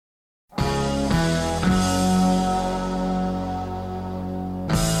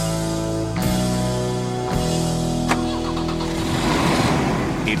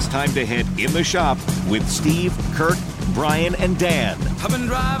time to head in the shop with Steve, Kirk, Brian, and Dan. I've been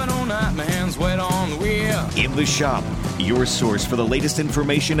driving all night, my hands wet on the wheel. In the shop, your source for the latest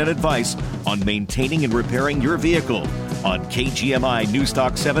information and advice on maintaining and repairing your vehicle on KGMI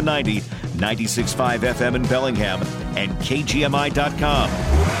Newstalk 790, 96.5 FM in Bellingham, and KGMI.com.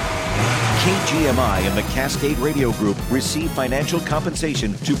 KGMI and the Cascade Radio Group receive financial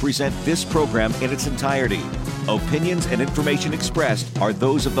compensation to present this program in its entirety. Opinions and information expressed are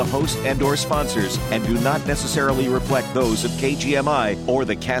those of the host and/or sponsors and do not necessarily reflect those of KGMI or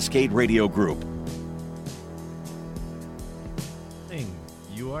the Cascade Radio Group.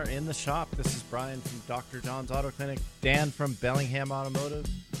 You are in the shop. This is Brian from Dr. John's Auto Clinic. Dan from Bellingham Automotive.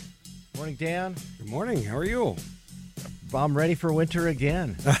 Morning, Dan. Good morning. How are you? I'm ready for winter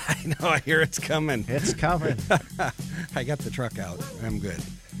again. I know. I hear it's coming. It's coming. I got the truck out. I'm good.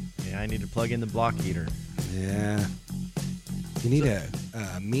 Yeah, I need to plug in the block heater. Yeah. You need a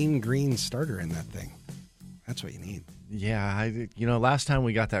mean green starter in that thing. That's what you need. Yeah, last time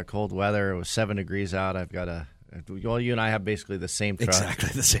we got that cold weather, it was 7 degrees out. I've got well, you and I have basically the same truck. Exactly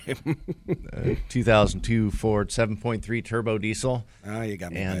the same. 2002 Ford 7.3 turbo diesel. Oh, you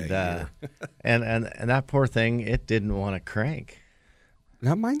got me. And that poor thing, it didn't want to crank.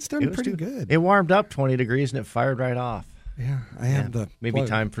 Now mine's done pretty good. It warmed up 20 degrees and it fired right off. Yeah, I have the maybe plug.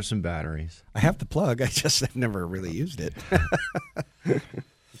 Time for some batteries. I have the plug. I just have never really used it.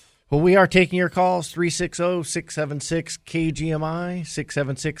 Well, we are taking your calls, 360-676-KGMI,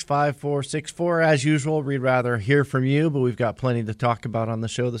 676-5464. As usual, we'd rather hear from you, but we've got plenty to talk about on the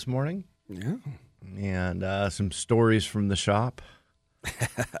show this morning. Yeah. And some stories from the shop.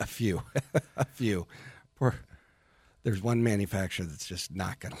 A few. There's one manufacturer that's just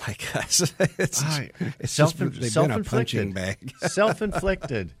not going to like us. It's just, they've been a punching bag.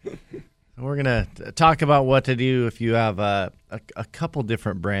 Self-inflicted. We're going to talk about what to do if you have a couple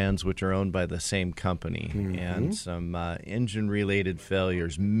different brands which are owned by the same company, and some engine-related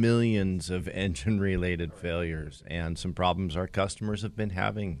failures, millions of engine-related failures, and some problems our customers have been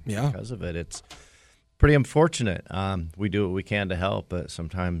having because of it. It's pretty unfortunate. We do what we can to help, but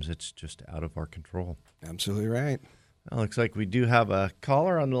sometimes it's just out of our control. Absolutely right. Well, looks like we do have a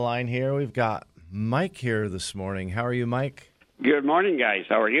caller on the line here. We've got Mike here this morning. How are you, Mike? Good morning, guys.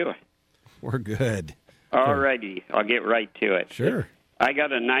 How are you? We're good. All righty. I'll get right to it. Sure. I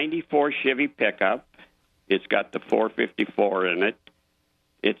got a 94 Chevy pickup. It's got the 454 in it.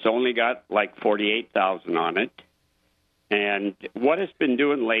 It's only got like 48,000 on it. And what it's been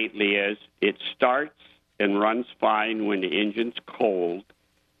doing lately is it starts and runs fine when the engine's cold.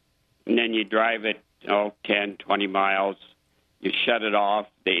 And then you drive it 10, 20 miles. You shut it off.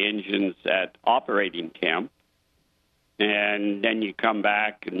 The engine's at operating temp. And then you come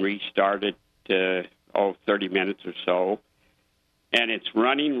back and restart it 30 minutes or so. And it's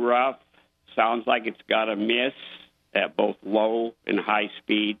running rough. Sounds like it's got a miss at both low and high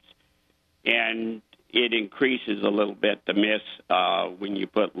speeds. And it increases a little bit, the miss, when you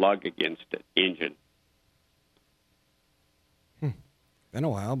put lug against the engine. Been a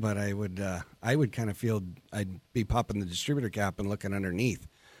while, but I would kind of feel I'd be popping the distributor cap and looking underneath.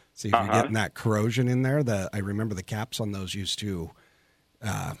 See if you're getting that corrosion in there. I remember the caps on those used to,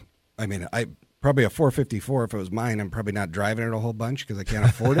 probably a 454 if it was mine. I'm probably not driving it a whole bunch because I can't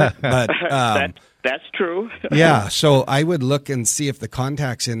afford it. But that's true. Yeah, so I would look and see if the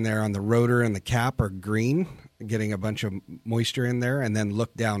contacts in there on the rotor and the cap are green, getting a bunch of moisture in there, and then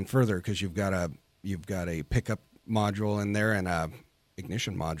look down further because you've got a pickup module in there and a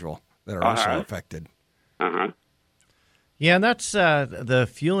ignition module that are also affected. Yeah, and that's the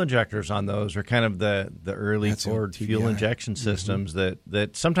fuel injectors on those are kind of the early Ford fuel injection systems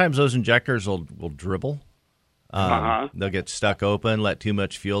that sometimes those injectors will dribble. They'll get stuck open, let too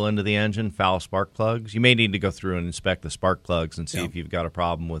much fuel into the engine, foul spark plugs. You may need to go through and inspect the spark plugs and see if you've got a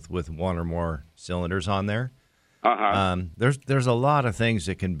problem with one or more cylinders on there. There's a lot of things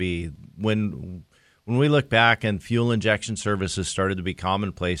that can be when we look back and fuel injection services started to be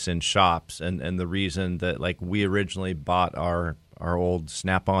commonplace in shops, and the reason that we originally bought our old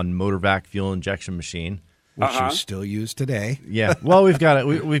Snap-on Motorvac fuel injection machine, which you still use today. Yeah, well, we've got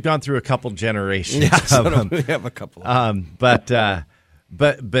it. We've gone through a couple generations. Yeah, we have a couple.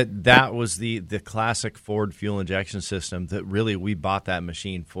 But that was the classic Ford fuel injection system that really we bought that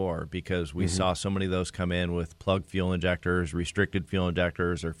machine for because we saw so many of those come in with plug fuel injectors, restricted fuel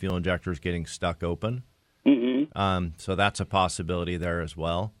injectors, or fuel injectors getting stuck open. So that's a possibility there as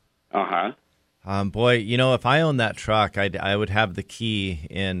well. Boy, if I owned that truck, I would have the key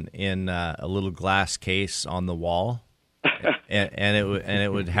in a little glass case on the wall, and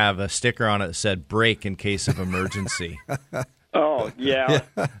it would have a sticker on it that said "brake in case of emergency." Oh, yeah.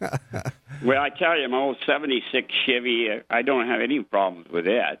 Well, I tell you, my old 76 Chevy, I don't have any problems with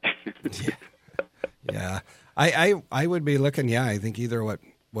that. Yeah. I would be looking, yeah, I think either what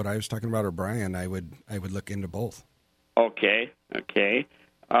I was talking about or Brian, I would look into both. Okay.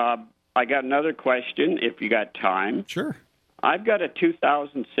 I got another question, if you got time. Sure. I've got a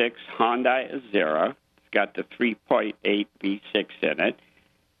 2006 Hyundai Azera. It's got the 3.8 V6 in it.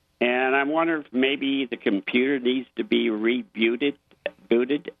 And I'm wondering if maybe the computer needs to be rebooted.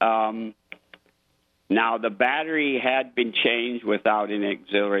 Now, the battery had been changed without an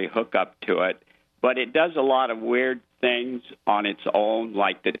auxiliary hookup to it, but it does a lot of weird things on its own,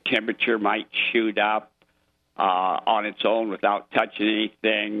 like the temperature might shoot up on its own without touching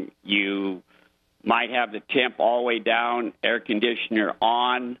anything. You might have the temp all the way down, air conditioner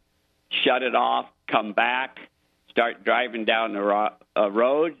on, shut it off, come back, start driving down the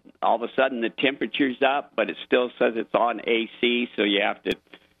road. All of a sudden the temperature's up, but it still says it's on AC, so you have to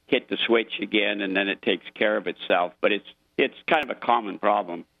hit the switch again, and then it takes care of itself. But it's kind of a common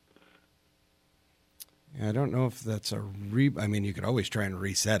problem. Yeah, I don't know if that's I mean, you could always try and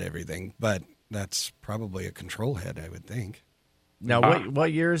reset everything, but that's probably a control head, I would think. Now,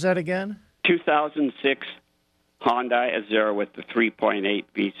 what year is that again? 2006 Hyundai Azera with the 3.8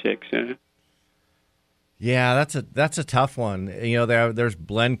 V6 in it. Yeah, that's a tough one. You know, there's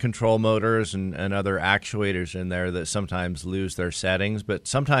blend control motors and other actuators in there that sometimes lose their settings, but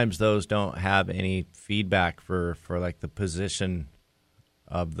sometimes those don't have any feedback for like the position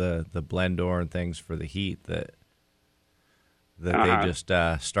of the blend door and things for the heat that they just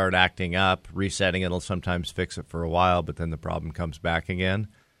start acting up. Resetting it'll sometimes fix it for a while, but then the problem comes back again.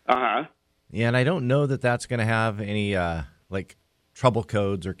 Yeah, and I don't know that that's going to have any like trouble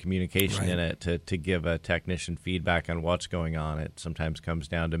codes or communication in it to give a technician feedback on what's going on. It sometimes comes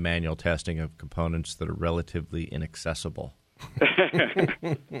down to manual testing of components that are relatively inaccessible.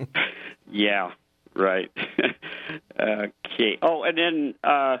 Yeah, right. Okay. Oh, and then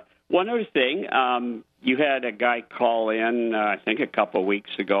one other thing. You had a guy call in, I think a couple of weeks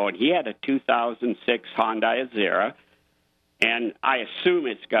ago, and he had a 2006 Hyundai Azera, and I assume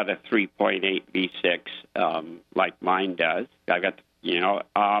it's got a 3.8 V6 like mine does. I got, well,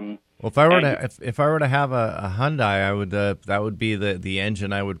 if I were to have a Hyundai, I would that would be the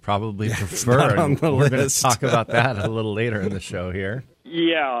engine I would probably prefer. And we're going to talk about that a little later in the show here.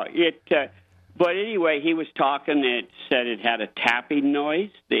 Yeah, but anyway, he was talking. It said it had a tapping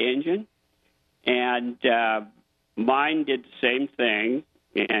noise, the engine, and mine did the same thing.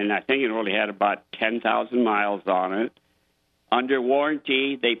 And I think it only had about 10,000 miles on it. Under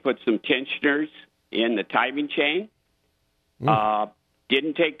warranty, they put some tensioners in the timing chain.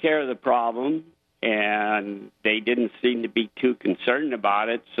 Didn't take care of the problem, and they didn't seem to be too concerned about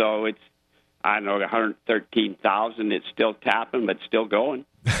it. So it's, I don't know, 113,000. It's still tapping, but still going.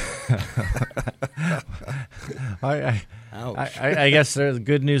 I guess there's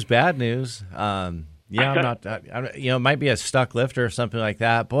good news, bad news. Yeah, I'm not. It might be a stuck lifter or something like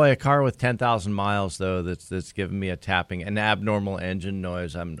that. Boy, a car with 10,000 miles though that's giving me a tapping, an abnormal engine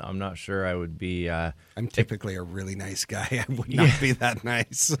noise. I'm not sure I would be. I'm typically a really nice guy. I would not be that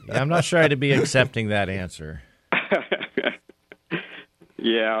nice. I'm not sure I'd be accepting that answer.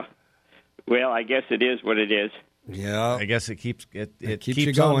 Yeah. Well, I guess it is what it is. Yeah. I guess it keeps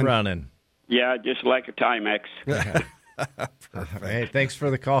you going. on running. Yeah, just like a Timex. Hey, thanks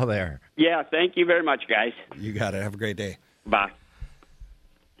for the call there. Yeah, thank you very much, guys. You got it. Have a great day. Bye.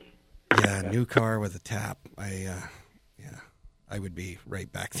 Yeah, new car with a tap. I would be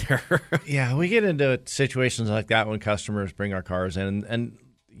right back there. Yeah, we get into situations like that when customers bring our cars in, and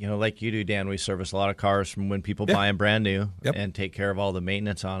like you do, Dan, we service a lot of cars from when people buy them brand new and take care of all the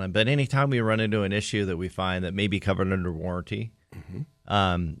maintenance on them. But anytime we run into an issue that we find that may be covered under warranty,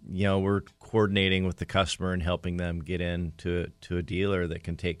 we're coordinating with the customer and helping them get into a dealer that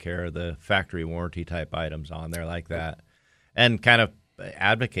can take care of the factory warranty type items on there like that, and kind of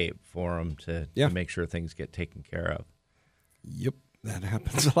advocate for them to make sure things get taken care of. Yep, that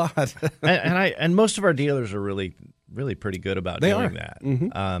happens a lot. and most of our dealers are really pretty good about doing that.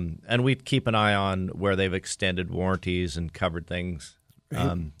 Mm-hmm. And we keep an eye on where they've extended warranties and covered things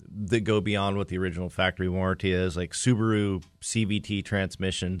that go beyond what the original factory warranty is. Like Subaru CVT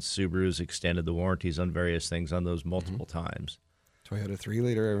transmissions, Subaru's extended the warranties on various things on those multiple times. Toyota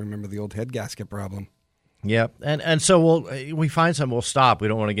 3-liter, I remember the old head gasket problem. Yep, and so we find something, we'll stop. We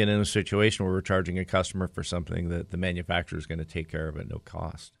don't want to get in a situation where we're charging a customer for something that the manufacturer is going to take care of at no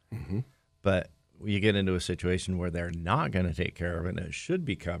cost. Mm-hmm. But you get into a situation where they're not going to take care of it and it should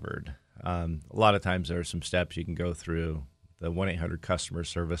be covered. A lot of times there are some steps you can go through, the 1-800 customer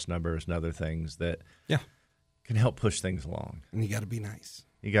service numbers and other things that can help push things along. And you got to be nice.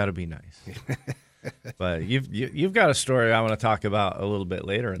 You got to be nice. But you've got a story I want to talk about a little bit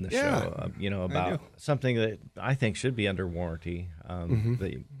later in the show. About something that I think should be under warranty.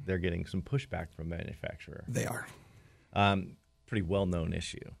 They're getting some pushback from manufacturer. They are. Pretty well-known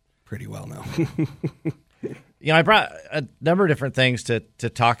issue. Pretty well known. I brought a number of different things to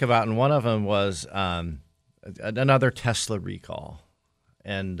talk about, and one of them was another Tesla recall.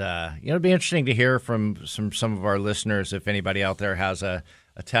 And it'd be interesting to hear from some of our listeners if anybody out there has a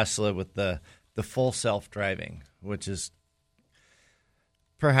Tesla with the full self-driving, which is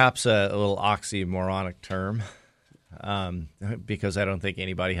perhaps a little oxymoronic term, because I don't think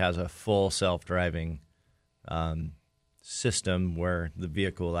anybody has a full self-driving system where the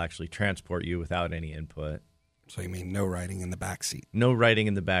vehicle will actually transport you without any input. So you mean no riding in the back seat? No riding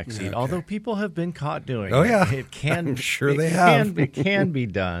in the back seat, although people have been caught doing it. Oh, yeah. It can, I'm sure they have. It can be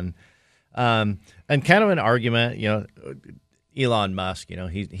done. And kind of an argument, Elon Musk,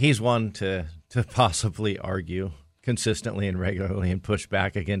 he's one to possibly argue consistently and regularly and push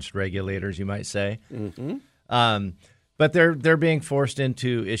back against regulators, you might say. But they're being forced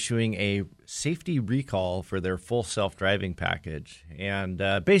into issuing a safety recall for their full self-driving package. And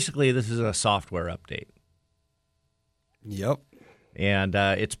basically, this is a software update. Yep. And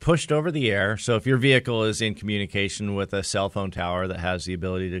it's pushed over the air. So if your vehicle is in communication with a cell phone tower that has the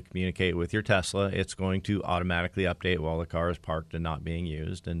ability to communicate with your Tesla, it's going to automatically update while the car is parked and not being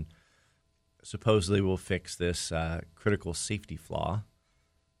used. And supposedly will fix this critical safety flaw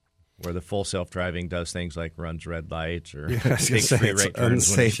where the full self-driving does things like runs red lights or takes straight right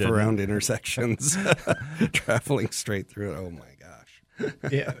turns unsafe around intersections, traveling straight through it. Oh, my gosh.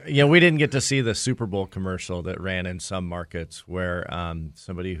 Yeah, we didn't get to see the Super Bowl commercial that ran in some markets where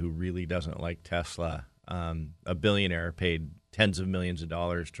somebody who really doesn't like Tesla, a billionaire, paid tens of millions of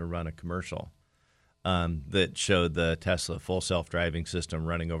dollars to run a commercial that showed the Tesla full self-driving system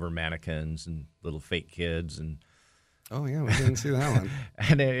running over mannequins and little fake kids. And oh, yeah, we didn't see that one.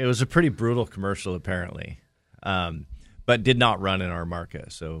 And it was a pretty brutal commercial, apparently, but did not run in our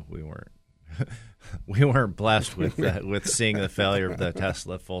market, so we weren't blessed with seeing the failure of the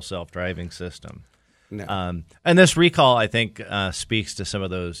Tesla full self-driving system. No. And this recall, I think, speaks to some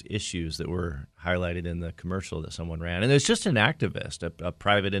of those issues that were highlighted in the commercial that someone ran. And it's just an activist, a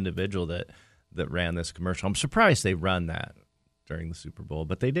private individual that ran this commercial. I'm surprised they run that during the Super Bowl,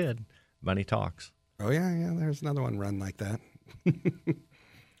 but they did. Money talks. Oh, yeah, there's another one run like that.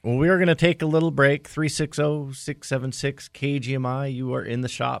 Well, we are going to take a little break. 360-676-KGMI. You are in the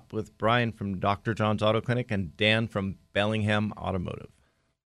shop with Brian from Dr. John's Auto Clinic and Dan from Bellingham Automotive.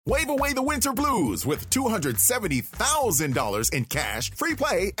 Wave away the winter blues with $270,000 in cash, free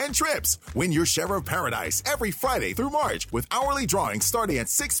play, and trips. Win your share of paradise every Friday through March with hourly drawings starting at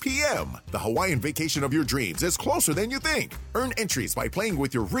 6 p.m. The Hawaiian vacation of your dreams is closer than you think. Earn entries by playing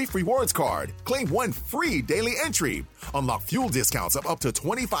with your Reef Rewards card. Claim one free daily entry. Unlock fuel discounts of up to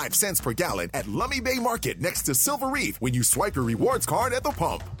 25 cents per gallon at Lummi Bay Market next to Silver Reef when you swipe your rewards card at the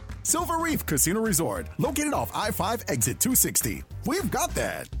pump. Silver Reef Casino Resort, located off I-5 exit 260. We've got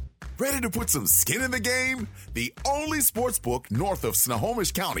that. Ready to put some skin in the game? The only sportsbook north of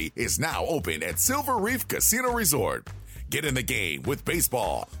Snohomish County is now open at Silver Reef Casino Resort. Get in the game with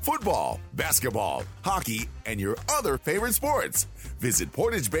baseball, football, basketball, hockey, and your other favorite sports. Visit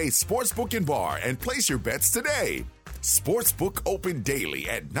Portage Bay Sportsbook and Bar and place your bets today. Sportsbook open daily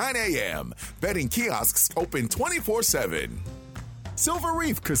at 9 a.m. Betting kiosks open 24/7. Silver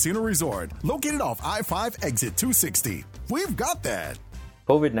Reef Casino Resort, located off I-5 exit 260. We've got that.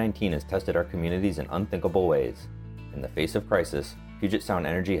 COVID-19 has tested our communities in unthinkable ways. In the face of crisis, Puget Sound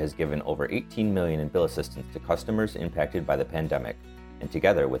Energy has given over $18 million in bill assistance to customers impacted by the pandemic, and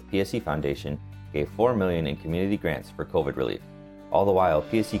together with PSE Foundation, gave $4 million in community grants for COVID relief. All the while,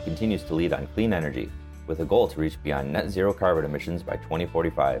 PSE continues to lead on clean energy, with a goal to reach beyond net zero carbon emissions by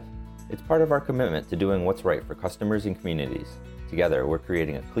 2045. It's part of our commitment to doing what's right for customers and communities. Together, we're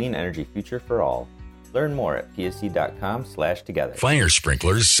creating a clean energy future for all. Learn more at psc.com/together. Fire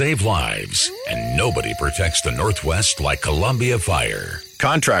sprinklers save lives, and nobody protects the Northwest like Columbia Fire.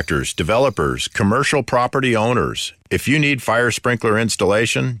 Contractors, developers, commercial property owners. If you need fire sprinkler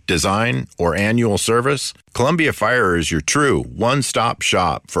installation, design, or annual service, Columbia Fire is your true one-stop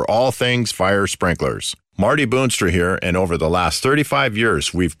shop for all things fire sprinklers. Marty Boonstra here, and over the last 35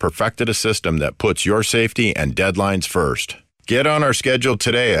 years, we've perfected a system that puts your safety and deadlines first. Get on our schedule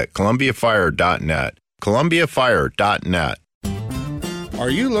today at columbiafire.net. columbiafire.net. Are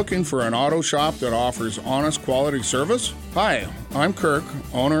you looking for an auto shop that offers honest quality service? Hi, I'm Kirk,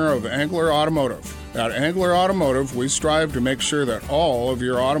 owner of Angler Automotive. At Angler Automotive, we strive to make sure that all of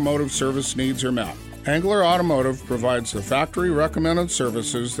your automotive service needs are met. Angler Automotive provides the factory-recommended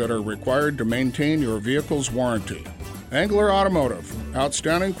services that are required to maintain your vehicle's warranty. Angler Automotive,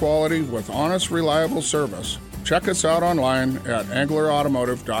 outstanding quality with honest, reliable service. Check us out online at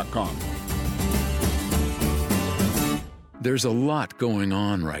anglerautomotive.com. There's a lot going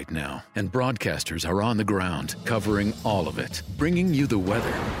on right now, and broadcasters are on the ground covering all of it, bringing you the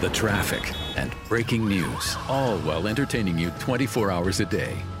weather, the traffic, and breaking news, all while entertaining you 24 hours a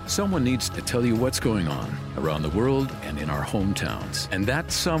day. Someone needs to tell you what's going on around the world and in our hometowns. And that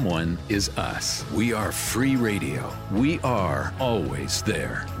someone is us. We are free radio. We are always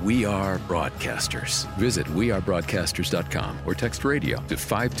there. We are broadcasters. Visit wearebroadcasters.com or text radio to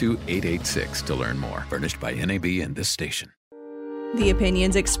 52886 to learn more. Furnished by NAB and this station. The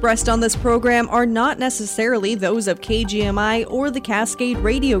opinions expressed on this program are not necessarily those of KGMI or the Cascade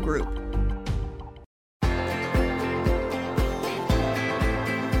Radio Group.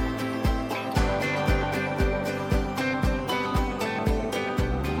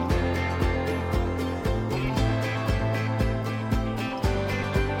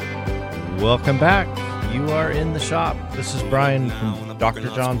 Welcome back. You are in the shop. This is Brian from Dr.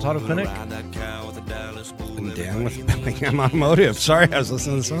 John's Auto Clinic. And Dan with Bellingham Automotive. Sorry, I was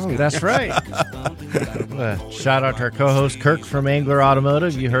listening to the song. That's right. Shout out to our co-host Kirk from Angler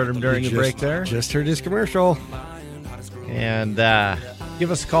Automotive. You heard him during the break there. Just heard his commercial. And give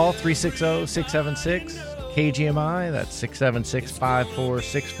us a call, 360-676-KGMI. That's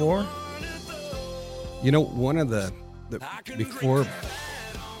 676-5464. You know, one of the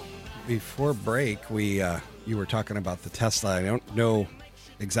before break, you were talking about the Tesla. I don't know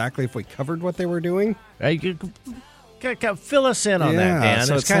exactly if we covered what they were doing. Fill us in on that, Dan.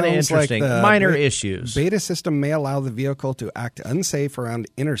 So it's kind of interesting. Like minor issues. Beta system may allow the vehicle to act unsafe around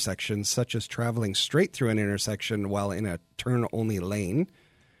intersections, such as traveling straight through an intersection while in a turn-only lane,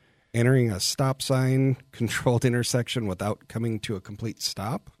 entering a stop sign controlled intersection without coming to a complete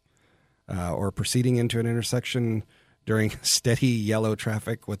stop, or proceeding into an intersection during steady yellow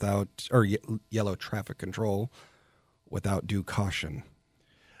traffic yellow traffic control without due caution.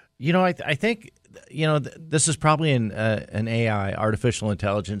 You know, I think, this is probably an AI, artificial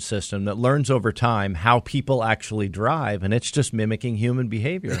intelligence system that learns over time how people actually drive, and it's just mimicking human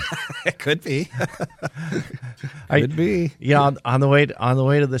behavior. It could be. Could be. Yeah, on the way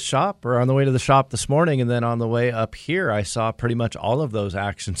to the shop, or on the way to the shop this morning, and then on the way up here, I saw pretty much all of those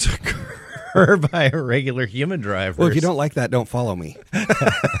actions occur by regular human drivers. Well, if you don't like that, don't follow me.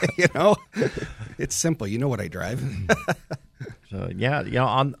 It's simple. You know what I drive. So yeah,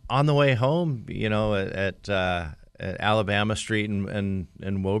 on the way home, at Alabama Street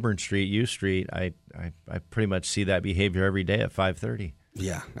and Woburn Street, U Street, I pretty much see that behavior every day at 5:30.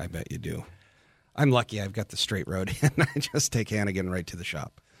 Yeah, I bet you do. I'm lucky. I've got the straight road, and I just take Hannigan right to the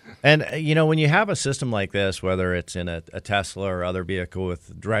shop. And, when you have a system like this, whether it's in a Tesla or other vehicle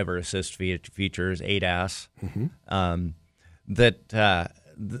with driver assist features, ADAS,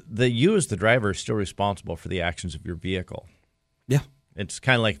 that you as the driver is still responsible for the actions of your vehicle. Yeah. It's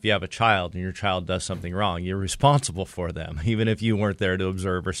kind of like if you have a child and your child does something wrong, you're responsible for them, even if you weren't there to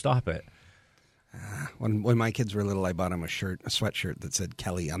observe or stop it. When my kids were little, I bought them a sweatshirt that said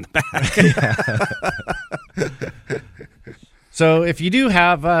Kelly on the back. So if you do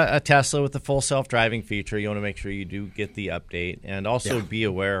have a Tesla with the full self-driving feature, you want to make sure you do get the update, and also be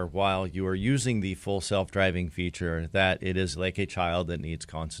aware while you are using the full self-driving feature that it is like a child that needs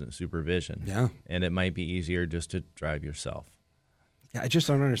constant supervision. Yeah. And it might be easier just to drive yourself. Yeah, I just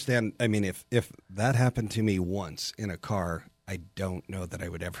don't understand. I mean, if that happened to me once in a car, I don't know that I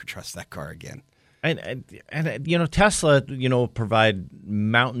would ever trust that car again. And Tesla, provide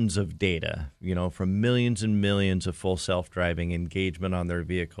mountains of data, from millions and millions of full self-driving engagement on their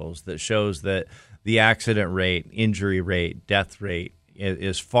vehicles that shows that the accident rate, injury rate, death rate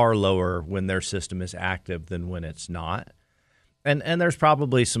is far lower when their system is active than when it's not. And there's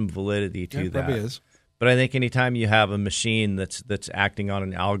probably some validity to that. Probably is. But I think anytime you have a machine that's acting on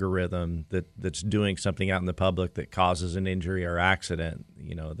an algorithm that's doing something out in the public that causes an injury or accident,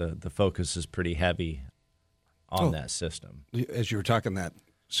 the focus is pretty heavy on that system. As you were talking that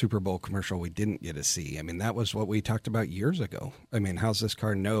Super Bowl commercial we didn't get to see, I mean, that was what we talked about years ago. I mean, how's this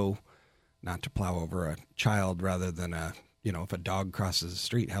car know not to plow over a child rather than if a dog crosses the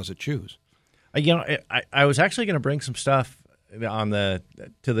street, how's it choose? I was actually going to bring some stuff to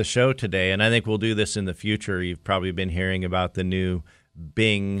the show today, and I think we'll do this in the future. You've probably been hearing about the new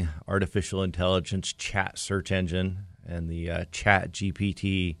Bing artificial intelligence chat search engine and the Chat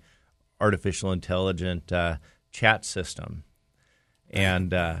GPT artificial intelligent chat system,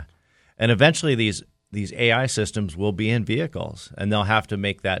 and eventually these AI systems will be in vehicles, and they'll have to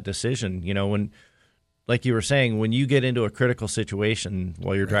make that decision. like you were saying, when you get into a critical situation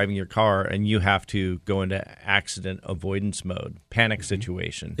while you're driving your car and you have to go into accident avoidance mode, panic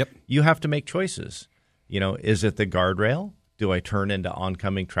situation, you have to make choices. Is it the guardrail? Do I turn into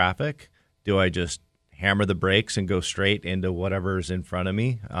oncoming traffic? Do I just hammer the brakes and go straight into whatever's in front of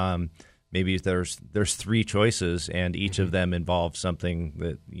me? Maybe there's 3 choices, and each of them involves something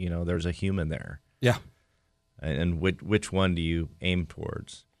that, there's a human there. Yeah. And which one do you aim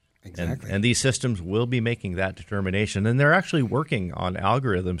towards? Exactly. And these systems will be making that determination, and they're actually working on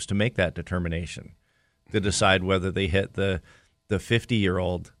algorithms to make that determination, to decide whether they hit the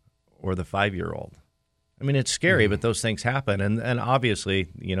 50-year-old or the 5-year-old. I mean, it's scary, but those things happen, and obviously,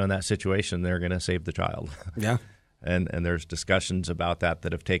 in that situation, they're going to save the child. Yeah. And there's discussions about that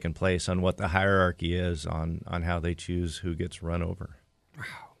have taken place on what the hierarchy is on how they choose who gets run over. Wow.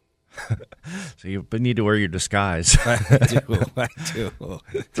 So you need to wear your disguise. I do.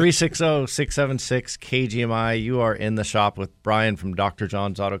 360-676-KGMI. You are in the shop with Brian from Dr.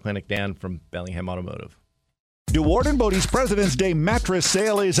 John's Auto Clinic, Dan from Bellingham Automotive. DeWard & Bodie's President's Day mattress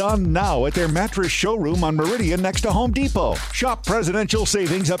sale is on now at their mattress showroom on Meridian next to Home Depot. Shop presidential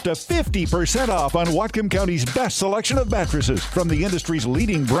savings up to 50% off on Whatcom County's best selection of mattresses from the industry's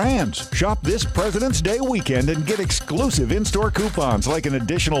leading brands. Shop this President's Day weekend and get exclusive in-store coupons like an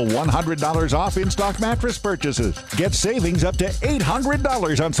additional $100 off in-stock mattress purchases. Get savings up to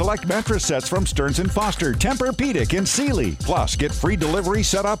 $800 on select mattress sets from Stearns & Foster, Tempur-Pedic, and Sealy. Plus, get free delivery,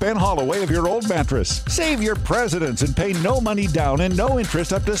 setup, and haul away of your old mattress. Save your Presidents and pay no money down and no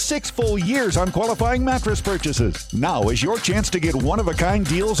interest up to 6 full years on qualifying mattress purchases. Now is your chance to get one-of-a-kind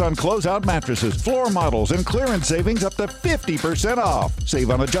deals on closeout mattresses, floor models, and clearance savings up to 50% off.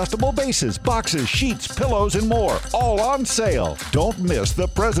 Save on adjustable bases, boxes, sheets, pillows, and more. All on sale. Don't miss the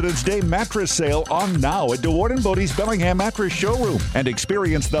President's Day mattress sale on now at DeWard & Bodie's Bellingham Mattress Showroom and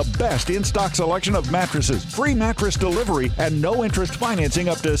experience the best in-stock selection of mattresses, free mattress delivery, and no interest financing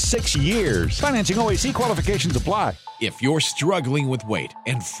up to 6 years. Financing OAC qualifications apply. If you're struggling with weight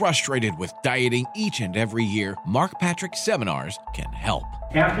and frustrated with dieting each and every year, Mark Patrick Seminars can help.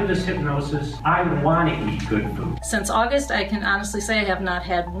 After this hypnosis, I want to eat good food. Since August, I can honestly say I have not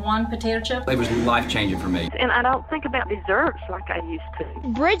had one potato chip. It was life-changing for me. And I don't think about desserts like I used to.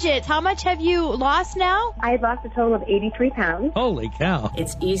 Bridget, how much have you lost now? I lost a total of 83 pounds. Holy cow.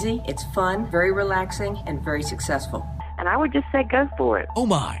 It's easy, it's fun, very relaxing, and very successful. And I would just say go for it. Oh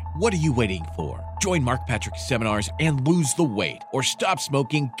my, what are you waiting for? Join Mark Patrick Seminars and lose the weight or stop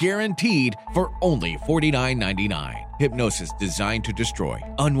smoking guaranteed for only $49.99. Hypnosis designed to destroy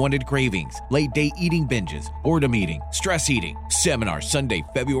unwanted cravings, late-day eating binges, boredom eating, stress eating. Seminar Sunday,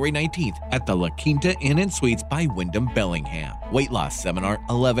 February 19th at the La Quinta Inn and Suites by Wyndham Bellingham. Weight loss seminar,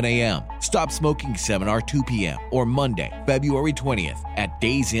 11 a.m. Stop smoking seminar, 2 p.m. Or Monday, February 20th at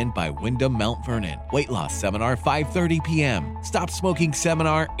Days Inn by Wyndham Mount Vernon. Weight loss seminar, 5:30 p.m. Stop smoking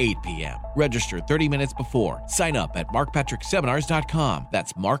seminar, 8 p.m. Register 30 minutes before. Sign up at markpatrickseminars.com.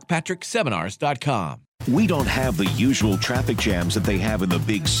 That's markpatrickseminars.com. We don't have the usual traffic jams that they have in the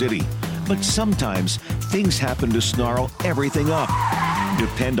big city, but sometimes things happen to snarl everything up.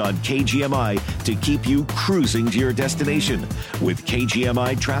 Depend on KGMI to keep you cruising to your destination with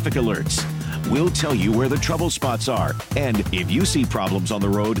KGMI traffic alerts. We'll tell you where the trouble spots are, and if you see problems on the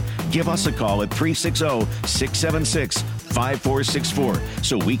road, give us a call at 360-676-5464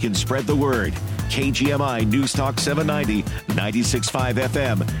 so we can spread the word. KGMI News Talk 790, 96.5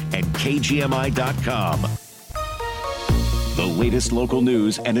 FM, and KGMI.com. The latest local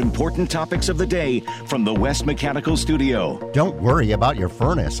news and important topics of the day from the West Mechanical Studio. Don't worry about your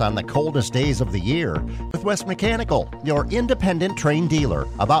furnace on the coldest days of the year with West Mechanical, your independent Trane dealer,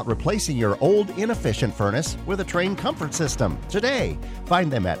 about replacing your old inefficient furnace with a Trane comfort system today. Find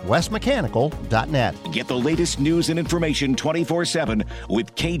them at westmechanical.net. Get the latest news and information 24/7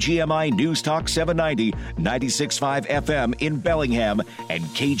 with KGMI News Talk 790, 96.5 FM in Bellingham and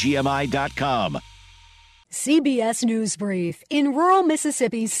KGMI.com. CBS News Brief. In rural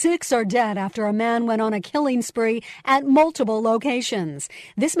Mississippi, 6 are dead after a man went on a killing spree at multiple locations.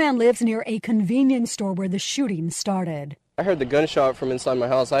 This man lives near a convenience store where the shooting started. I heard the gunshot from inside my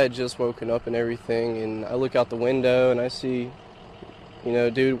house. I had just woken up and everything, and I look out the window and I see,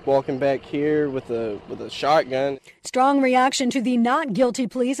 dude walking back here with a shotgun. Strong reaction to the not guilty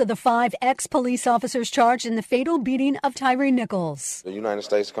pleas of the 5 ex-police officers charged in the fatal beating of Tyree Nichols. The United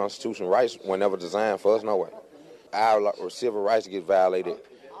States Constitution rights were never designed for us, no way. Our civil rights get violated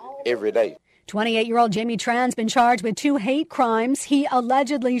every day. 28-year-old Jamie Tran's been charged with 2 hate crimes. He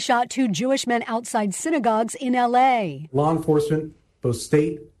allegedly shot 2 Jewish men outside synagogues in L.A. Law enforcement, both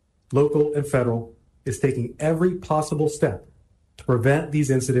state, local, and federal, is taking every possible step to prevent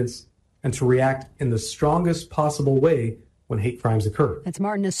these incidents and to react in the strongest possible way when hate crimes occur. That's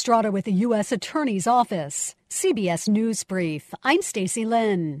Martin Estrada with the U.S. Attorney's Office. CBS News Brief. I'm Stacey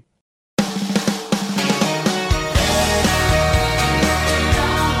Lynn.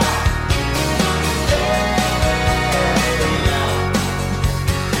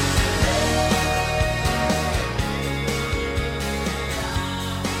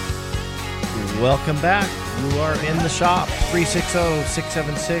 Welcome back. You are in the shop.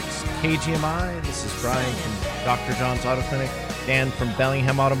 360-676-KGMI. This is Brian from Dr. John's Auto Clinic. Dan from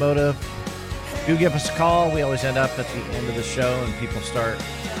Bellingham Automotive. Do give us a call. We always end up at the end of the show and people start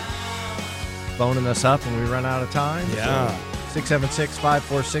phoning us up when we run out of time. Yeah. So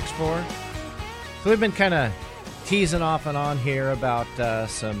 676-5464. So we've been kind of teasing off and on here about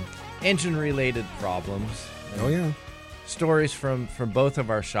some engine-related problems. Oh, yeah. Stories from both of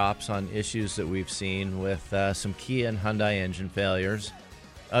our shops on issues that we've seen with some Kia and Hyundai engine failures.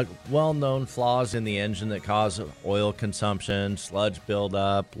 Well-known flaws in the engine that cause oil consumption, sludge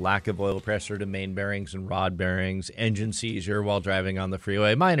buildup, lack of oil pressure to main bearings and rod bearings, engine seizure while driving on the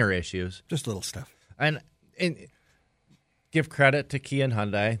freeway. Minor issues. Just little stuff. And give credit to Kia and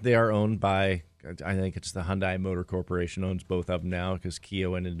Hyundai. They are owned by, I think it's the Hyundai Motor Corporation owns both of them now because Kia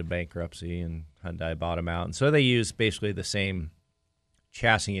went into bankruptcy and Hyundai bought them out. And so they use basically the same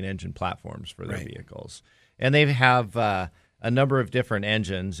chassis and engine platforms for their vehicles. And they have a number of different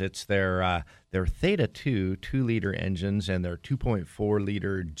engines. It's their Theta 2 2-liter engines and their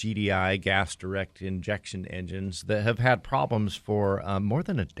 2.4-liter GDI gas direct injection engines that have had problems for more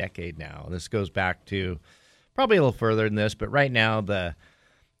than a decade now. This goes back to probably a little further than this, but right now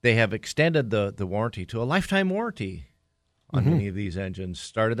they have extended the warranty to a lifetime warranty on many of these engines.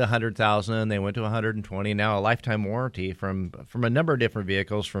 Started at $100,000, they went to $120,000. Now a lifetime warranty from a number of different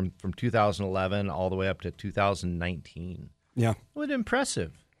vehicles from 2011 all the way up to 2019. Yeah, well,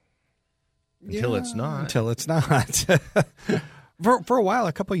 impressive. Until it's not. Until it's not. For a while,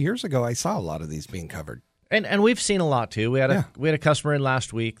 a couple of years ago, I saw a lot of these being covered, and we've seen a lot too. We had a customer in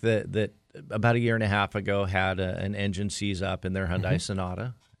last week that about a year and a half ago had an engine seize up in their Hyundai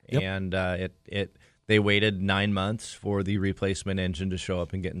Sonata, and they waited 9 months for the replacement engine to show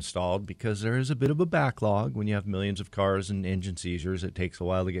up and get installed because there is a bit of a backlog when you have millions of cars and engine seizures. It takes a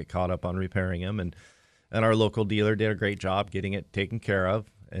while to get caught up on repairing them, and our local dealer did a great job getting it taken care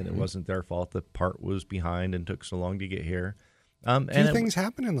of, and it wasn't their fault. The part was behind and took so long to get here. Things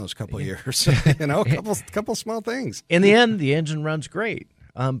happen in those couple of years, a couple small things. In the end, the engine runs great.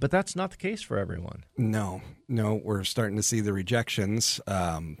 But that's not the case for everyone. No, we're starting to see the rejections.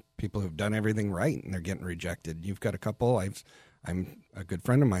 People who've done everything right and they're getting rejected. You've got a couple. I'm a good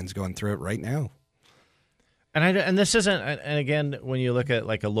friend of mine's going through it right now. And this isn't. And again, when you look at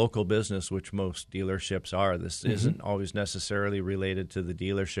like a local business, which most dealerships are, this isn't always necessarily related to the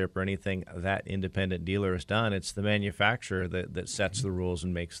dealership or anything that independent dealer has done. It's the manufacturer that sets the rules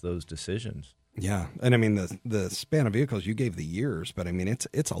and makes those decisions. Yeah, and I mean the span of vehicles, you gave the years, but I mean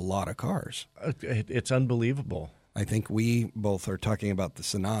it's a lot of cars. It's unbelievable. I think we both are talking about the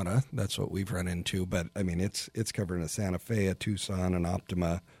Sonata. That's what we've run into, but I mean it's covering a Santa Fe, a Tucson, an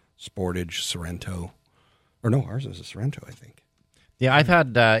Optima, Sportage, Sorento. Or no, ours is a Sorento, I think. Yeah, I've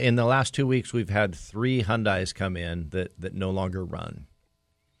had in the last 2 weeks we've had 3 Hyundais come in that no longer run,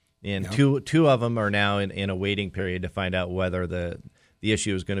 and two of them are now in a waiting period to find out whether the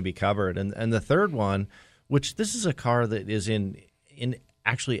issue is going to be covered. And the third one, which this is a car that is in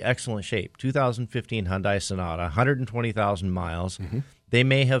actually excellent shape, 2015 Hyundai Sonata, 120,000 miles. They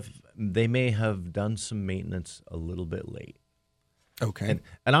may have done some maintenance a little bit late. Okay.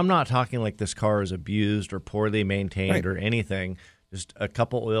 And I'm not talking like this car is abused or poorly maintained or anything, just a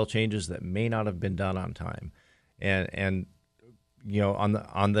couple oil changes that may not have been done on time. And you know,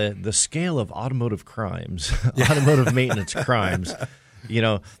 on the scale of automotive crimes, automotive maintenance crimes, you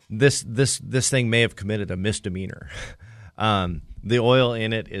know, this thing may have committed a misdemeanor. The oil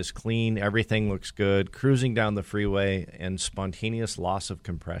in it is clean, everything looks good, cruising down the freeway, and spontaneous loss of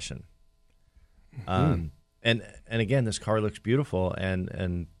compression. And again, this car looks beautiful,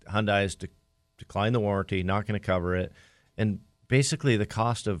 and Hyundai's declined the warranty, not going to cover it, and basically the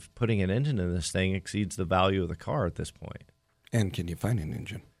cost of putting an engine in this thing exceeds the value of the car at this point. And can you find an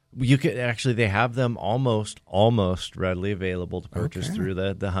engine? You could actually, they have them almost readily available to purchase through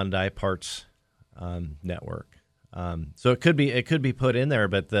the Hyundai parts network. So it could be put in there,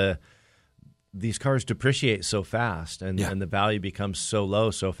 but these cars depreciate so fast, and the value becomes so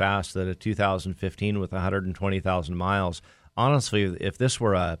low so fast that a 2015 with 120,000 miles, honestly, if this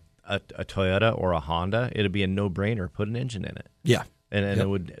were a Toyota or a Honda, it'd be a no-brainer. Put an engine in it. Yeah. And it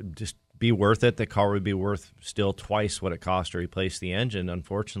would just be worth it. The car would be worth still twice what it cost to replace the engine.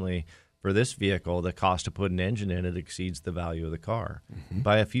 Unfortunately, for this vehicle, the cost to put an engine in it exceeds the value of the car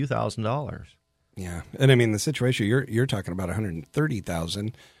by a few $1,000s. Yeah, and I mean the situation you're talking about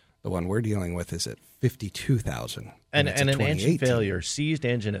 $130,000. The one we're dealing with is at $52,000, and an engine failure, seized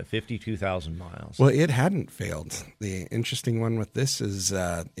engine at 52,000 miles. Well, it hadn't failed. The interesting one with this is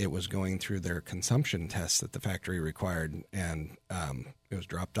it was going through their consumption tests that the factory required, and it was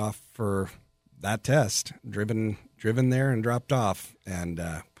dropped off for that test, driven there and dropped off, and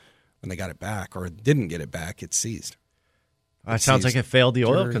when they got it back or didn't get it back, it's seized. It sounds like it failed the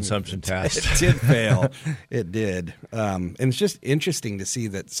oil consumption test. It did fail. It did. And it's just interesting to see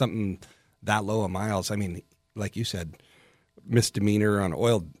that something that low of miles, I mean, like you said, misdemeanor on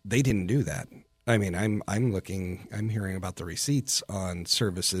oil, they didn't do that. I mean, I'm hearing about the receipts on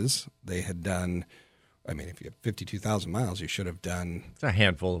services they had done. I mean, if you have 52,000 miles, you should have done it's a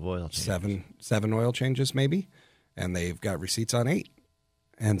handful of oil changes. Seven oil changes maybe, and they've got receipts on 8.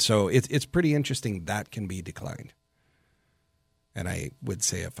 And so it's pretty interesting that can be declined. And I would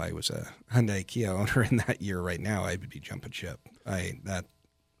say if I was a Hyundai Kia owner in that year right now, I would be jumping ship.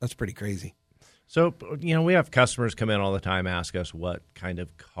 That's pretty crazy. So, we have customers come in all the time, ask us what kind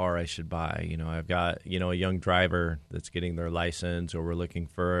of car I should buy. I've got, a young driver that's getting their license, or we're looking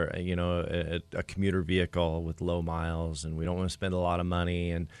for, a commuter vehicle with low miles, and we don't want to spend a lot of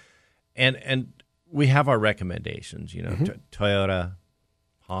money. And we have our recommendations, Toyota,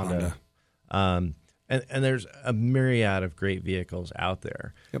 Honda. And there's a myriad of great vehicles out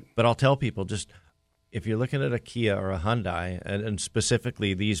there. Yep. But I'll tell people, just if you're looking at a Kia or a Hyundai, and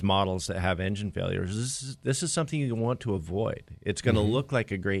specifically these models that have engine failures, this is something you want to avoid. It's going to look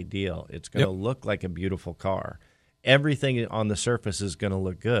like a great deal. It's going to look like a beautiful car. Everything on the surface is going to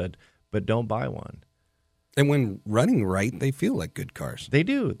look good, but don't buy one. And when running right, they feel like good cars. They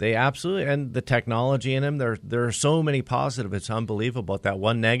do. They absolutely. And the technology in them, there are so many positives. It's unbelievable. That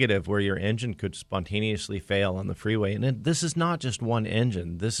one negative where your engine could spontaneously fail on the freeway. And this is not just one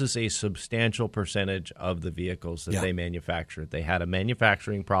engine. This is a substantial percentage of the vehicles that they manufacture. They had a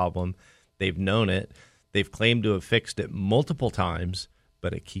manufacturing problem. They've known it. They've claimed to have fixed it multiple times,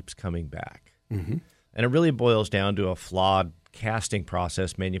 but it keeps coming back. Mm-hmm. And it really boils down to a flawed casting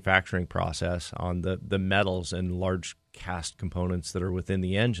process, manufacturing process on the metals and large cast components that are within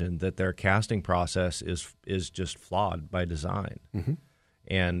the engine, that their casting process is just flawed by design. Mm-hmm.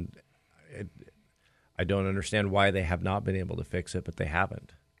 And I don't understand why they have not been able to fix it, but they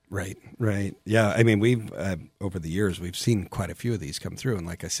haven't. Right. Yeah, I mean, we've over the years, we've seen quite a few of these come through. And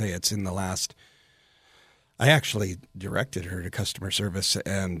like I say, it's in the last – I actually directed her to customer service,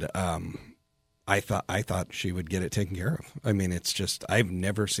 and I thought she would get it taken care of. I mean, it's just I've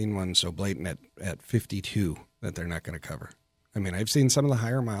never seen one so blatant at 52 that they're not going to cover. I mean, I've seen some of the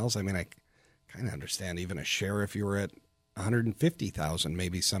higher miles. I mean, I kind of understand even a share if you were at 150,000,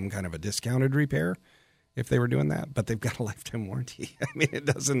 maybe some kind of a discounted repair if they were doing that. But they've got a lifetime warranty. I mean,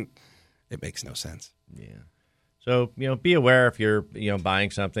 it makes no sense. Yeah. So, be aware if you're, buying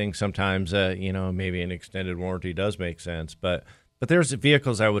something. Sometimes, maybe an extended warranty does make sense, but there's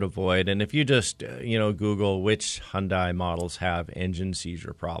vehicles I would avoid. And if you just, Google which Hyundai models have engine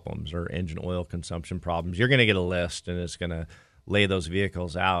seizure problems or engine oil consumption problems, you're going to get a list, and it's going to lay those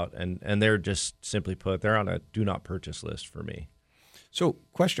vehicles out. And they're just simply put, they're on a do not purchase list for me. So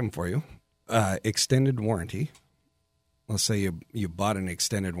question for you, extended warranty. Let's say you bought an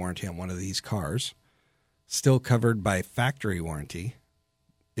extended warranty on one of these cars, still covered by factory warranty.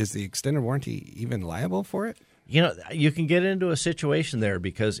 Is the extended warranty even liable for it? You can get into a situation there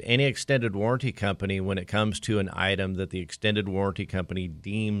because any extended warranty company, when it comes to an item that the extended warranty company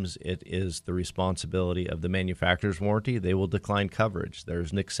deems it is the responsibility of the manufacturer's warranty, they will decline coverage.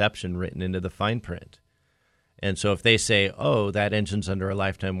 There's an exception written into the fine print. And so if they say, oh, that engine's under a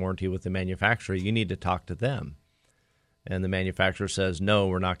lifetime warranty with the manufacturer, you need to talk to them. And the manufacturer says, no,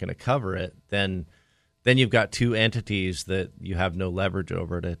 we're not going to cover it, then you've got two entities that you have no leverage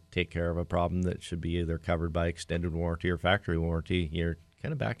over to take care of a problem that should be either covered by extended warranty or factory warranty. You're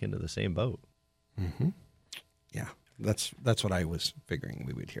kind of back into the same boat. Mm-hmm. Yeah, that's what I was figuring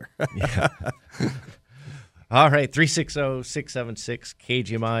we would hear. Yeah. All right,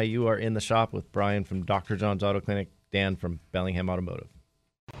 360-676-KGMI. You are in the shop with Brian from Dr. John's Auto Clinic, Dan from Bellingham Automotive.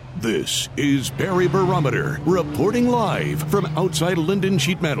 This is Barry Barometer reporting live from outside Linden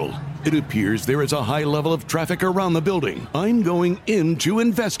Sheet Metal. It appears there is a high level of traffic around the building. I'm going in to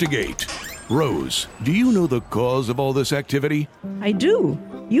investigate. Rose, do you know the cause of all this activity? I do.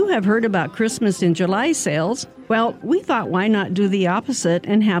 You have heard about Christmas in July sales. Well, we thought why not do the opposite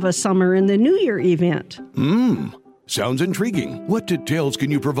and have a summer in the New Year event? Sounds intriguing. What details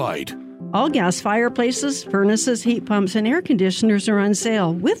can you provide? All gas fireplaces, furnaces, heat pumps, and air conditioners are on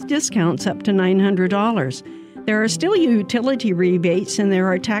sale with discounts up to $900. There are still utility rebates and there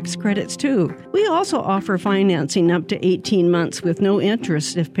are tax credits too. We also offer financing up to 18 months with no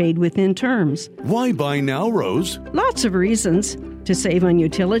interest if paid within terms. Why buy now, Rose? Lots of reasons. To save on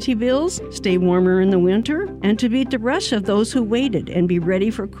utility bills, stay warmer in the winter, and to beat the rush of those who waited and be ready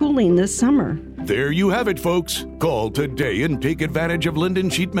for cooling this summer. There you have it, folks. Call today and take advantage of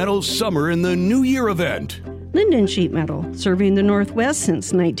Linden Sheet Metal's Summer in the New Year event. Linden Sheet Metal, serving the Northwest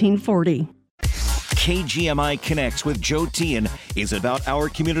since 1940. KGMI Connects with Joe Tian is about our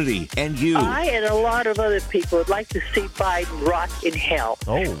community and you. I and a lot of other people would like to see Biden rot in hell.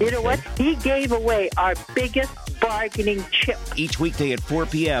 You know what? He gave away our biggest bargaining chip. Each weekday at 4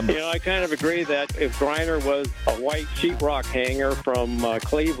 p.m. You know, I kind of agree that if Griner was a white sheetrock hanger from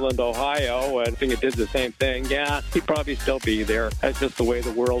Cleveland, Ohio, and I think it did the same thing, yeah, he'd probably still be there. That's just the way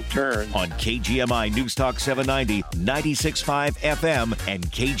the world turns. On KGMI News Talk 790, 96.5 FM, and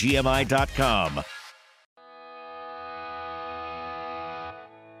KGMI.com.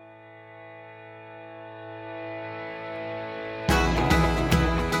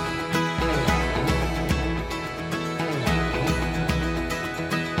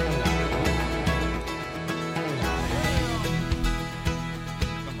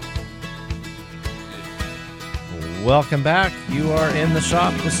 Welcome back. You are in the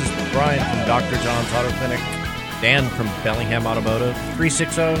shop. This is Brian from Dr. John's Auto Clinic. Dan from Bellingham Automotive.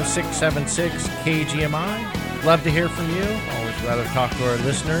 360-676-KGMI. Love to hear from you. Always rather talk to our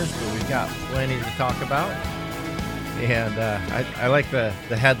listeners, but we've got plenty to talk about. And I like the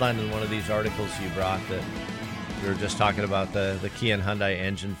headline in one of these articles you brought that we were just talking about the Kia and Hyundai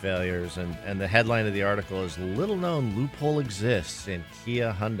engine failures. And the headline of the article is, "Little known loophole exists in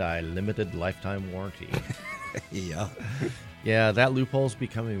Kia Hyundai limited lifetime warranty." Yeah, that loophole's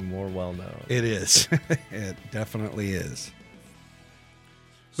becoming more well known. It is. It definitely is.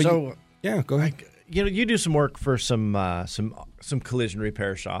 But so, go ahead. You do some work for some collision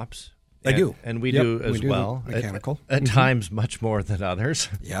repair shops. I do, and we do as well. Mechanical at times, much more than others.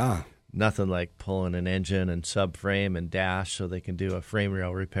 Yeah. Nothing like pulling an engine and subframe and dash so they can do a frame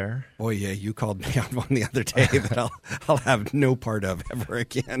rail repair. Boy, yeah, you called me on one the other day that I'll have no part of ever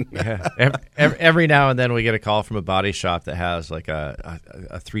again. Yeah. Every now and then we get a call from a body shop that has like a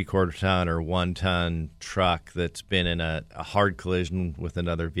 3/4 ton or 1 ton truck that's been in a hard collision with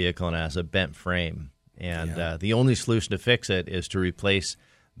another vehicle and has a bent frame. And the only solution to fix it is to replace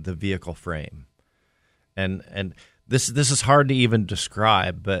the vehicle frame. And this is hard to even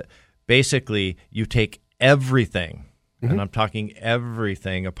describe, but basically, you take everything, and I'm talking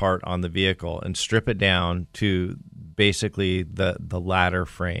everything apart on the vehicle, and strip it down to basically the ladder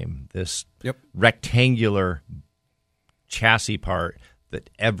frame, this rectangular chassis part that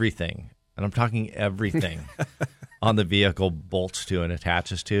everything, and I'm talking everything, on the vehicle bolts to and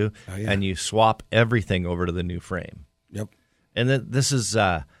attaches to, and you swap everything over to the new frame. Yep. And this is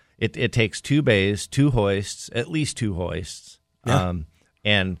it takes 2 bays, 2 hoists, at least 2 hoists,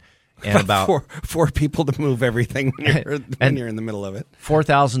 and about four people to move everything when you're in the middle of it.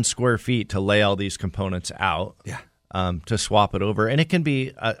 4,000 square feet to lay all these components out. To swap it over, and it can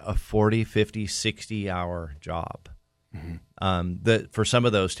be a 40, 50, 60-hour job. For some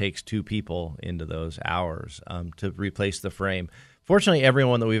of those takes 2 people into those hours to replace the frame. Fortunately,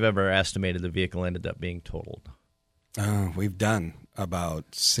 everyone that we've ever estimated the vehicle ended up being totaled. We've done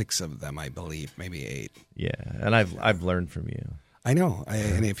about 6 of them, I believe, maybe 8. Yeah, and I've learned from you. I know,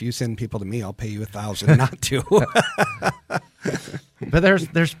 and if you send people to me, I'll pay you $1,000 not to. But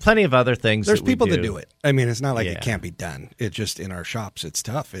there's plenty of other things. There's that people we do. that do it. I mean, it's not like it can't be done. It just in our shops, it's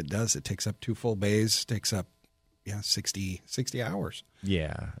tough. It does. It takes up 2 full bays. Takes up 60 hours.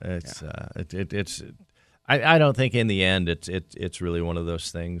 Yeah, it's I don't think in the end it's really one of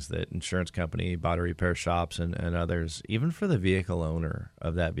those things that insurance company, body repair shops, and others, even for the vehicle owner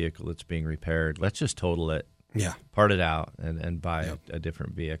of that vehicle that's being repaired, let's just total it. Yeah, part it out and buy a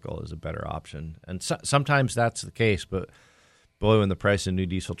different vehicle is a better option. And sometimes that's the case, but boy, when the price of new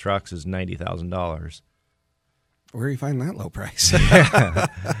diesel trucks is $90,000, where do you find that low price? That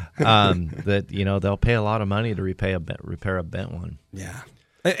they'll pay a lot of money to repair a bent one. Yeah,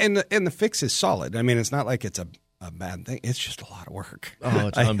 and the fix is solid. I mean, it's not like it's a bad thing. It's just a lot of work. Oh,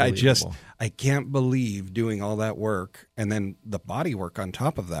 it's unbelievable. I can't believe doing all that work and then the body work on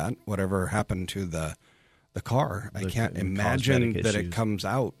top of that. Whatever happened to the car, I can't imagine that it comes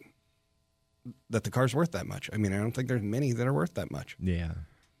out that the car's worth that much. I mean, I don't think there's many that are worth that much. Yeah.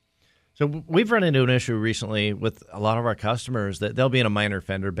 So we've run into an issue recently with a lot of our customers that they'll be in a minor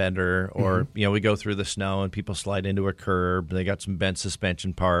fender bender, or we go through the snow and people slide into a curb. They got some bent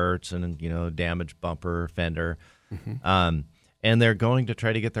suspension parts and damaged bumper, fender, and they're going to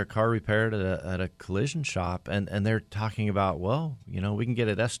try to get their car repaired at a collision shop, and they're talking about, we can get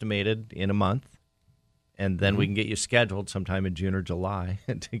it estimated in a month, and then we can get you scheduled sometime in June or July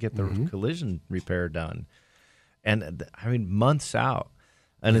to get the collision repair done, and months out.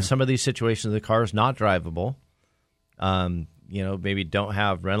 And in some of these situations, the car is not drivable. Maybe don't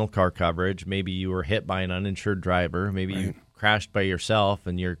have rental car coverage. Maybe you were hit by an uninsured driver. Maybe you crashed by yourself,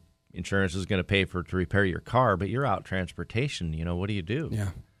 and your insurance is going to pay to repair your car, but you're out transportation. What do you do?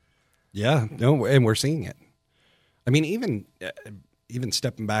 Yeah. No, and we're seeing it. I mean, even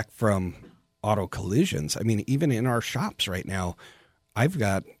stepping back from auto collisions, even in our shops right now, I've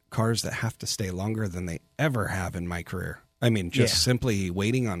got cars that have to stay longer than they ever have in my career. Simply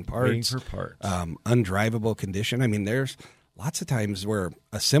waiting on parts. Waiting for parts. Undrivable condition. There's lots of times where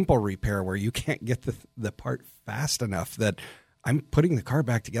a simple repair where you can't get the part fast enough that I'm putting the car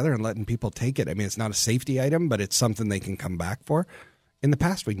back together and letting people take it. It's not a safety item, but it's something they can come back for. In the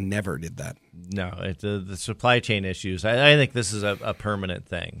past, we never did that. No, the supply chain issues. I think this is a permanent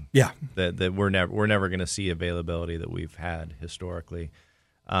thing. Yeah, that we're never going to see availability that we've had historically.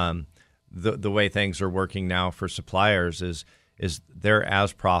 The way things are working now for suppliers is they're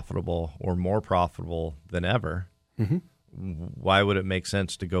as profitable or more profitable than ever. Why would it make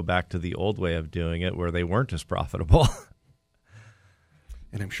sense to go back to the old way of doing it where they weren't as profitable?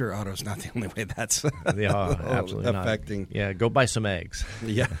 And I'm sure auto's not the only way that's absolutely affecting. Not. Yeah, go buy some eggs.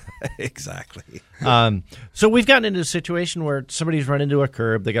 Yeah, exactly. So we've gotten into a situation where somebody's run into a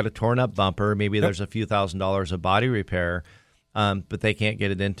curb. They got a torn up bumper. Maybe there's a few $1,000s of body repair. But they can't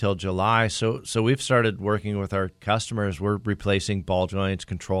get it in until July. So we've started working with our customers. We're replacing ball joints,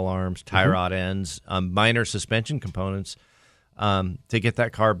 control arms, tie rod ends, minor suspension components to get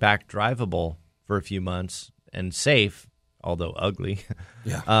that car back drivable for a few months and safe, although ugly,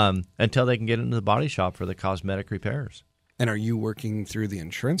 until they can get into the body shop for the cosmetic repairs. And are you working through the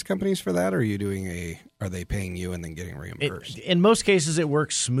insurance companies for that, or are you are they paying you and then getting reimbursed? In most cases, it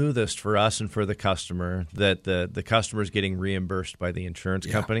works smoothest for us and for the customer that the customer is getting reimbursed by the insurance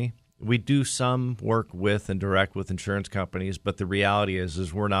company. We do some work with and direct with insurance companies, but the reality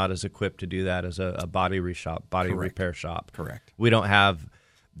is we're not as equipped to do that as a body repair shop. Correct. We don't have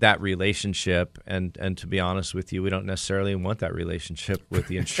that relationship, and to be honest with you, we don't necessarily want that relationship with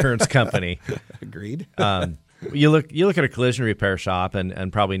the insurance company. Agreed. You look at a collision repair shop,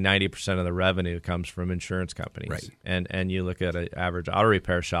 and probably 90% of the revenue comes from insurance companies. Right. And you look at an average auto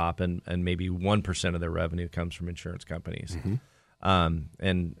repair shop, and maybe 1% of their revenue comes from insurance companies.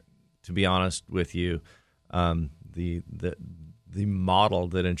 And to be honest with you, the model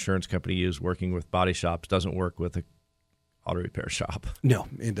that insurance company use working with body shops doesn't work with a auto repair shop. No,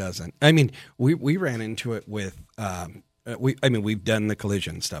 it doesn't. We ran into it with. We've done the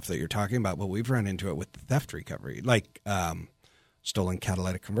collision stuff that you're talking about, but we've run into it with theft recovery, like stolen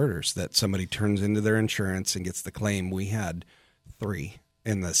catalytic converters that somebody turns into their insurance and gets the claim. We had 3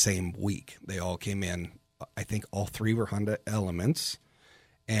 in the same week. They all came in. I think all 3 were Honda Elements,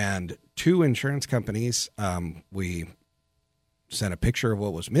 and 2 insurance companies. We sent a picture of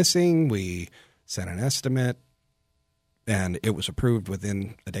what was missing. We sent an estimate, and it was approved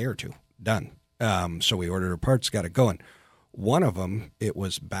within a day or 2. Done. So we ordered our parts, got it going. One of them, it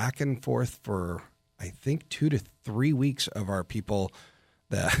was back and forth for, I think, 2 to 3 weeks of our people.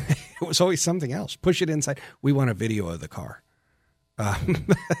 It was always something else. Push it inside. We want a video of the car.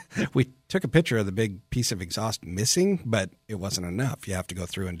 We took a picture of the big piece of exhaust missing, but it wasn't enough. You have to go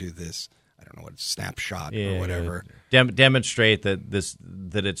through and do this, I don't know what, snapshot or whatever. Demonstrate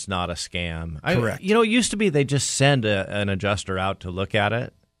that it's not a scam. Correct. It used to be they just send an adjuster out to look at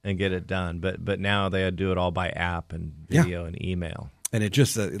it and get it done, but now they do it all by app and video and email. And it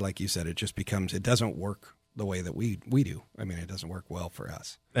just, like you said, it just becomes, it doesn't work the way that we do. It doesn't work well for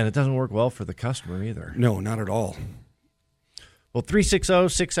us. And it doesn't work well for the customer either. No, not at all. Well,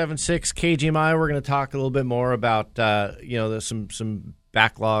 360-676-KGMI, we're going to talk a little bit more about, there's some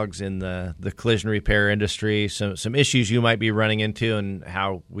backlogs in the collision repair industry, some issues you might be running into, and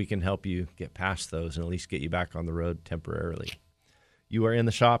how we can help you get past those and at least get you back on the road temporarily. You are in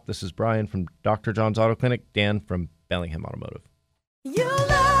the shop. This is Brian from Dr. John's Auto Clinic, Dan from Bellingham Automotive. You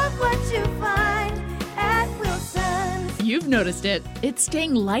love what you find at Wilson's. You've noticed it. It's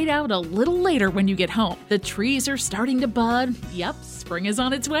staying light out a little later when you get home. The trees are starting to bud. Yep, spring is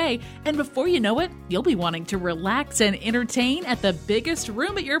on its way. And before you know it, you'll be wanting to relax and entertain at the biggest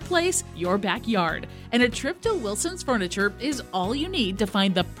room at your place, your backyard. And a trip to Wilson's Furniture is all you need to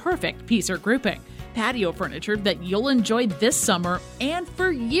find the perfect piece or grouping. Patio furniture that you'll enjoy this summer and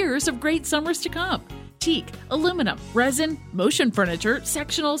for years of great summers to come. Teak, aluminum, resin, motion furniture,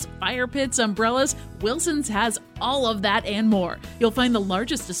 sectionals, fire pits, umbrellas. Wilson's has all of that and more. You'll find the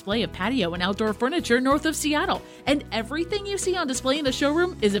largest display of patio and outdoor furniture north of Seattle. And everything you see on display in the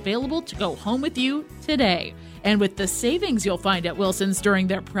showroom is available to go home with you today. And with the savings you'll find at Wilson's during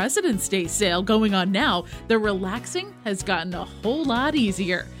their President's Day sale going on now, the relaxing has gotten a whole lot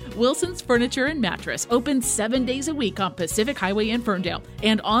easier. Wilson's Furniture and Mattress open 7 days a week on Pacific Highway in Ferndale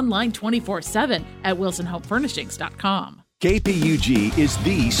and online 24/7 at wilsonhomefurnishings.com. KPUG is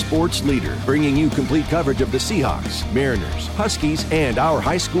the sports leader, bringing you complete coverage of the Seahawks, Mariners, Huskies, and our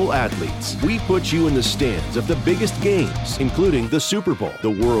high school athletes. We put you in the stands of the biggest games, including the Super Bowl, the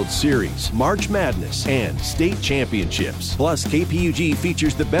World Series, March Madness, and state championships. Plus, KPUG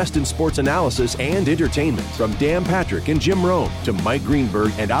features the best in sports analysis and entertainment, from Dan Patrick and Jim Rome to Mike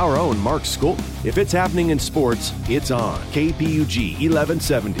Greenberg and our own Mark Skolten. If it's happening in sports, it's on KPUG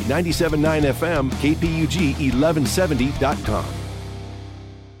 1170, 97.9 FM, KPUG1170.com.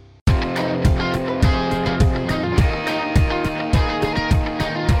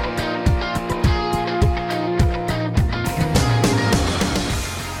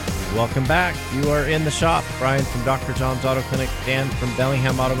 Welcome back. You are in the shop. Brian from Dr. John's Auto Clinic, Dan from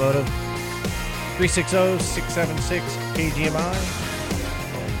Bellingham Automotive, 360-676-KGMI.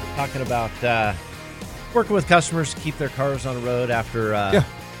 And talking about working with customers to keep their cars on the road after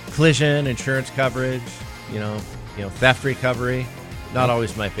collision, insurance coverage, you know, theft recovery. Not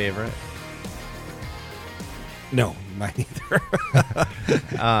always my favorite. No, mine either.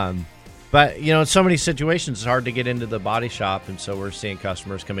 But, in so many situations, it's hard to get into the body shop, and so we're seeing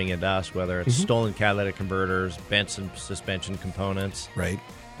customers coming into us, whether it's stolen catalytic converters, bent suspension components. Right.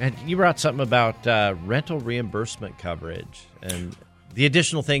 And you brought something about rental reimbursement coverage and the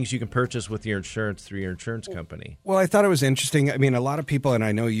additional things you can purchase with your insurance through your insurance company. Well, I thought it was interesting. I mean, a lot of people, and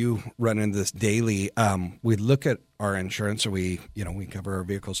I know you run into this daily, we look at our insurance, or we cover our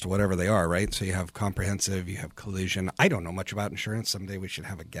vehicles to whatever they are, right? So you have comprehensive, you have collision. I don't know much about insurance. Someday we should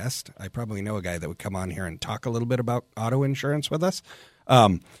have a guest. I probably know a guy that would come on here and talk a little bit about auto insurance with us.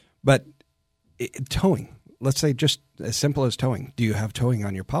 But towing, let's say just as simple as towing. Do you have towing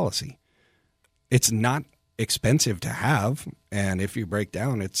on your policy? It's not expensive to have, and if you break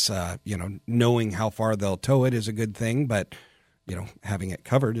down, it's knowing how far they'll tow it is a good thing, but having it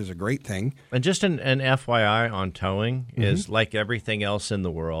covered is a great thing. And just an FYI on towing is like everything else in the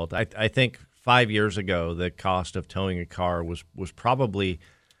world. I think 5 years ago the cost of towing a car was probably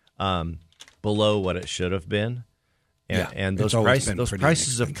below what it should have been, and those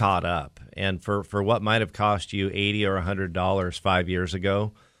prices have caught up. And for what might have cost you $80 or $100 5 years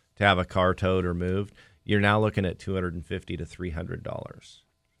ago to have a car towed or moved, you're now looking at $250 to $300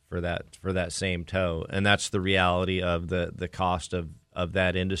 for that same tow, and that's the reality of the cost of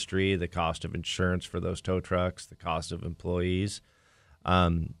that industry, the cost of insurance for those tow trucks, the cost of employees.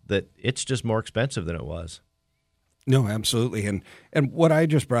 That it's just more expensive than it was. No, absolutely, and what I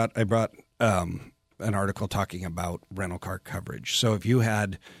brought an article talking about rental car coverage. So if you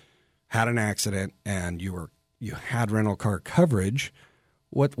had an accident and you had rental car coverage.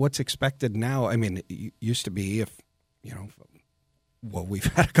 What's expected now? I mean, it used to be we've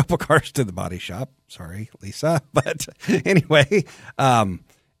had a couple cars to the body shop. Sorry, Lisa. But anyway,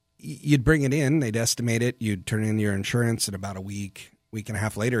 you'd bring it in, they'd estimate it, you'd turn in your insurance, and about a week and a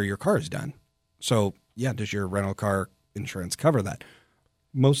half later, your car is done. So, does your rental car insurance cover that?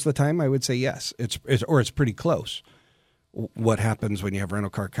 Most of the time, I would say yes. It's pretty close. What happens when you have rental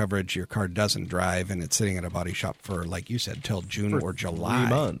car coverage, your car doesn't drive, and it's sitting at a body shop for, like you said, till June or July. 3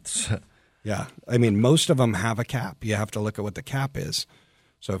 months. Yeah. I mean, most of them have a cap. You have to look at what the cap is.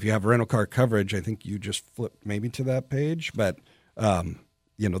 So if you have rental car coverage, I think you just flip maybe to that page. But, I'm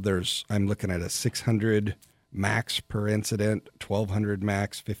looking at a 600 max per incident, 1,200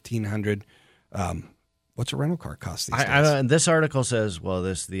 max, 1,500. What's a rental car cost these days? And this article says,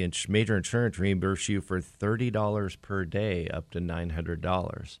 the major insurance reimburse you for $30 per day up to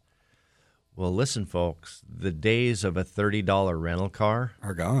 $900. Well, listen, folks, the days of a $30 rental car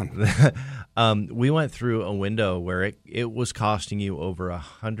are gone. We went through a window where it was costing you over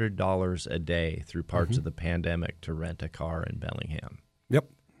 $100 a day through parts of the pandemic to rent a car in Bellingham. Yep.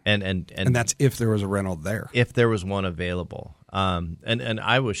 And that's if there was a rental there. If there was one available. And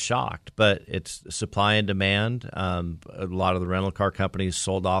I was shocked, but it's supply and demand. A lot of the rental car companies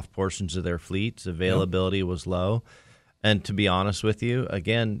sold off portions of their fleets. Availability was low. And to be honest with you,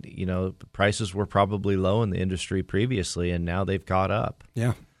 again, prices were probably low in the industry previously, and now they've caught up.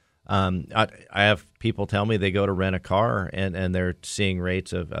 Yeah. I have people tell me they go to rent a car, and they're seeing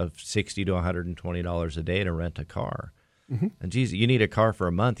rates of $60 to $120 a day to rent a car. Mm-hmm. And geez, you need a car for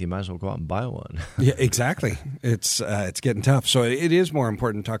a month, you might as well go out and buy one. Yeah, exactly. It's getting tough. So it is more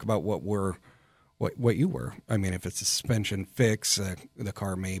important to talk about what you were. I mean, if it's a suspension fix, the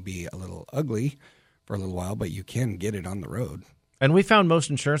car may be a little ugly for a little while, but you can get it on the road. And we found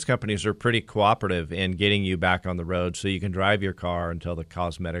most insurance companies are pretty cooperative in getting you back on the road, so you can drive your car until the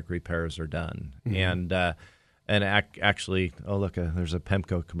cosmetic repairs are done. Mm-hmm. And actually, look, there's a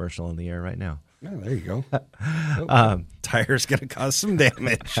Pemco commercial in the air right now. Oh, there you go. Tire's going to cause some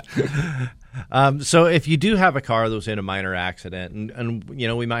damage. So if you do have a car that was in a minor accident, and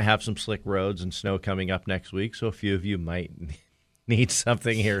we might have some slick roads and snow coming up next week, so a few of you might need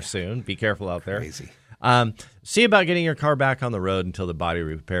something here soon. Be careful out there. Crazy. See about getting your car back on the road until the body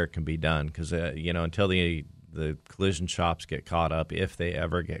repair can be done, because until the collision shops get caught up, if they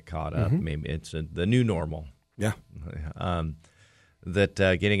ever get caught up, maybe it's the new normal. Yeah. That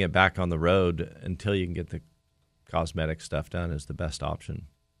getting it back on the road until you can get the cosmetic stuff done is the best option.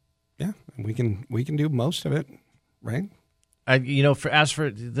 Yeah, we can do most of it, right? As for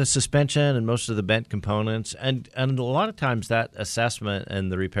the suspension and most of the bent components, and a lot of times that assessment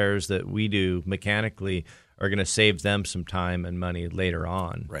and the repairs that we do mechanically are going to save them some time and money later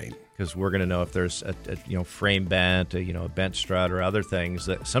on, right? Because we're going to know if there's a frame bent, a bent strut, or other things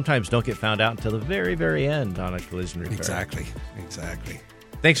that sometimes don't get found out until the very, very end on a collision repair. Exactly.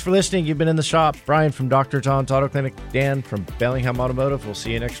 Thanks for listening. You've been in the shop. Brian from Dr. John's Auto Clinic, Dan from Bellingham Automotive. We'll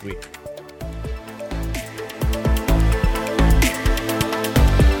see you next week.